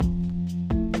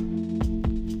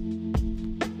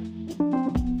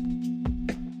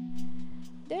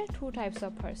two types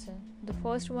of person. The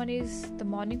first one is the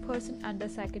morning person, and the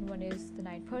second one is the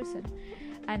night person.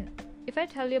 And if I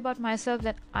tell you about myself,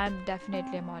 then I'm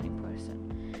definitely a morning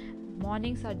person.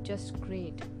 Mornings are just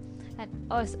great. And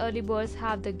us early birds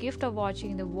have the gift of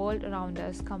watching the world around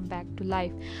us come back to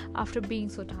life after being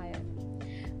so tired.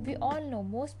 We all know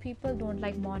most people don't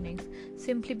like mornings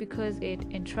simply because it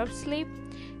interrupts sleep.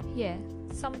 Yeah,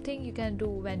 something you can do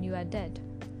when you are dead.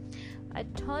 I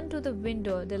turned to the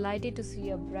window, delighted to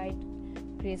see a bright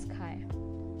gray sky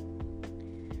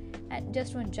and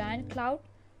just one giant cloud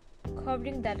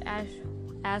covering that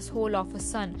asshole of a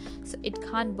sun so it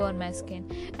can't burn my skin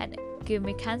and give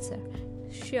me cancer.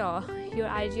 Sure, your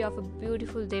idea of a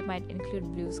beautiful day might include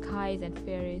blue skies and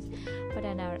fairies, but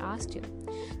I never asked you.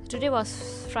 Today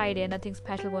was Friday, nothing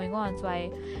special going on, so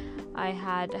I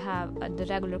had to have the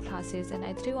regular classes, and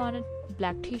I threw on a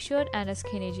black t-shirt and a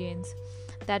skinny jeans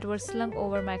that were slung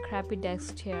over my crappy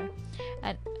desk chair,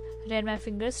 and ran my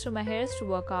fingers through my hairs to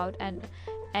work out and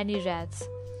any rats.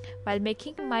 While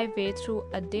making my way through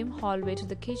a dim hallway to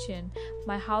the kitchen,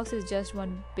 my house is just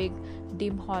one big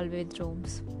dim hallway with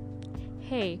rooms.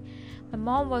 Hey, my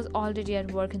mom was already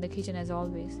at work in the kitchen as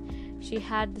always. She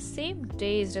had the same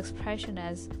dazed expression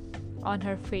as on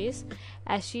her face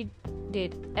as she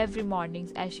did every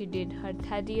morning as she did her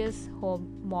tedious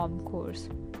home mom course.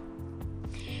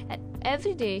 And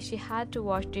every day she had to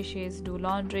wash dishes, do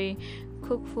laundry,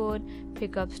 cook food,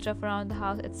 pick up stuff around the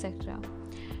house, etc.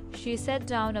 She set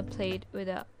down a plate with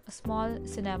a small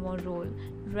cinnamon roll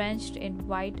drenched in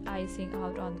white icing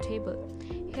out on the table.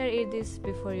 Here, eat this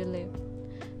before you leave.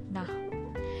 Nah,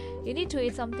 you need to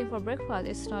eat something for breakfast.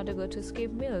 It's not good to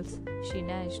skip meals, she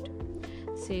nudged.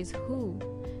 Says who?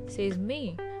 Says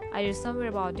me. I read somewhere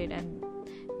about it and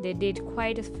they did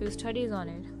quite a few studies on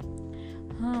it.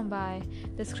 Bye.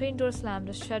 The screen door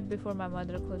slammed shut before my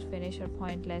mother could finish her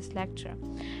pointless lecture.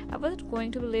 I wasn't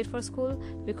going to be late for school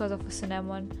because of a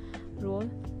cinnamon roll.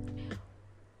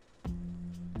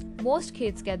 Most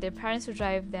kids get their parents to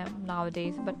drive them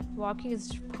nowadays, but walking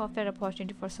is a perfect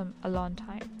opportunity for some alone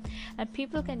time. And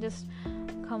people can just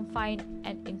come find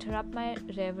and interrupt my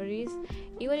reveries,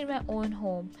 even in my own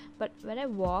home. But when I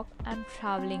walk, I'm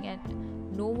traveling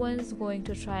and no one's going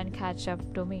to try and catch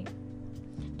up to me.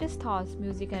 Just thoughts,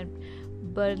 music and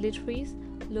burly trees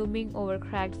looming over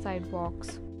cracked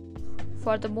sidewalks.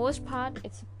 For the most part,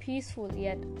 it's a peaceful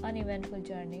yet uneventful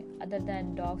journey, other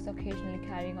than dogs occasionally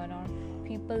carrying on or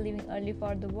people leaving early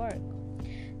for the work.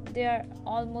 There are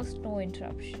almost no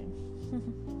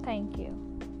interruption. Thank you.